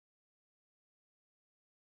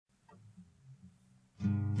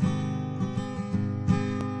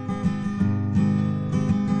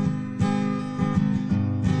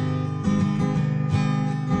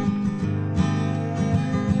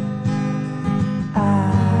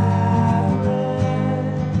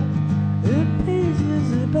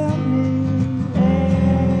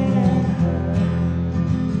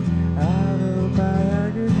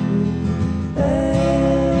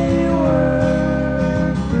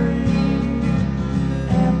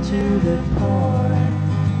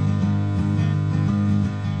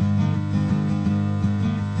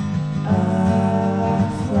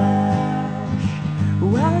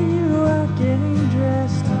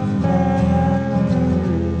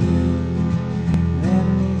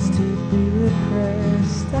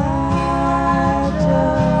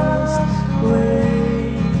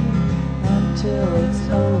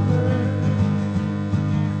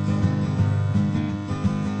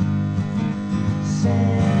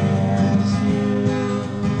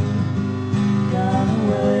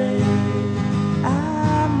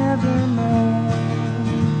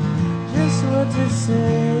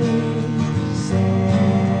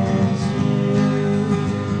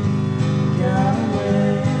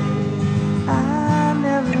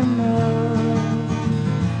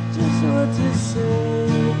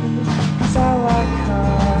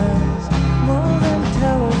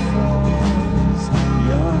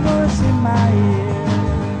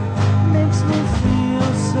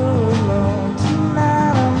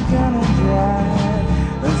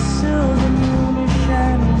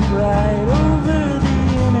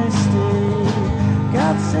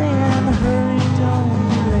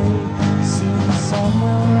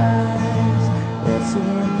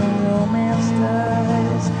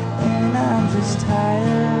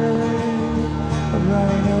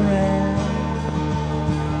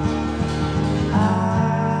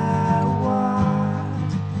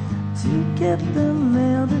get the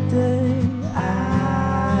mail today.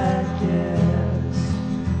 I guess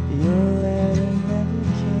your letter never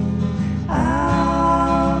came.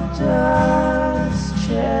 I'll just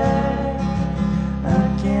check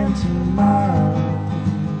again tomorrow.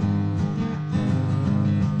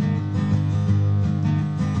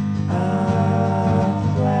 A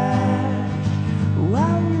flash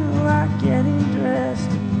while you are getting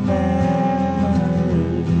dressed.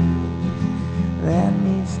 Memory that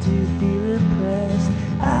needs to be repressed.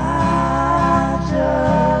 I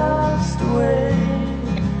just wait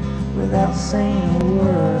without saying a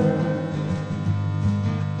word.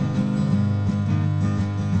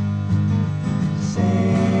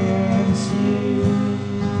 Since you've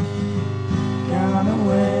gone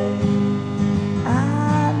away,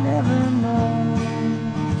 I never know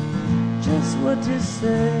just what to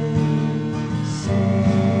say.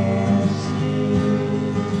 Since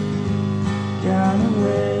you've gone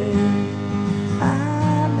away, I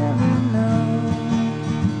never know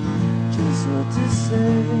just what to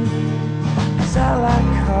say. 'Cause I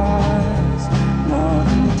like cars more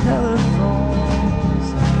than telephones.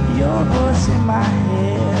 Your voice in my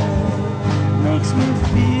head makes me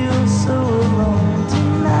feel so alone.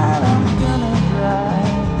 Tonight I'm gonna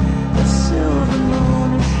drive. The silver moon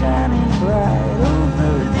is shining bright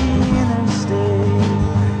over the interstate.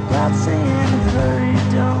 God saying hurry,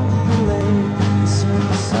 don't delay. Soon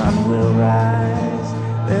the sun will rise.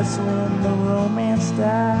 That's when the romance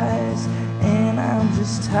dies. And I'm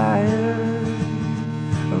just tired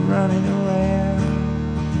of running around.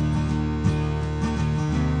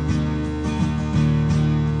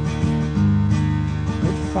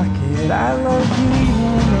 But fuck it, I love you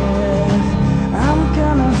even if I'm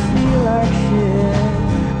gonna feel like shit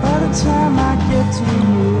by the time I get to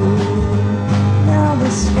you. Now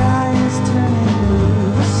the sky is turning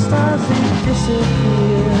blue, the stars they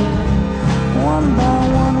disappear one by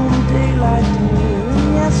one in daylight, dear. And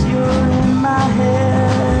yes, you're in my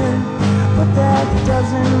head, but that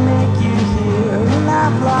doesn't make you here. And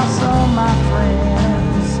I've lost all my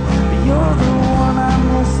friends, but you're the one I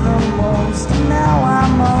miss the most. And now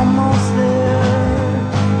I'm almost there,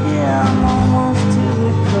 yeah, I'm almost to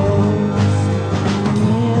the coast. And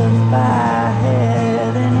if I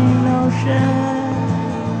had any notion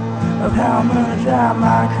of how I'm gonna drive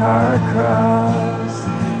my car across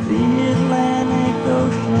the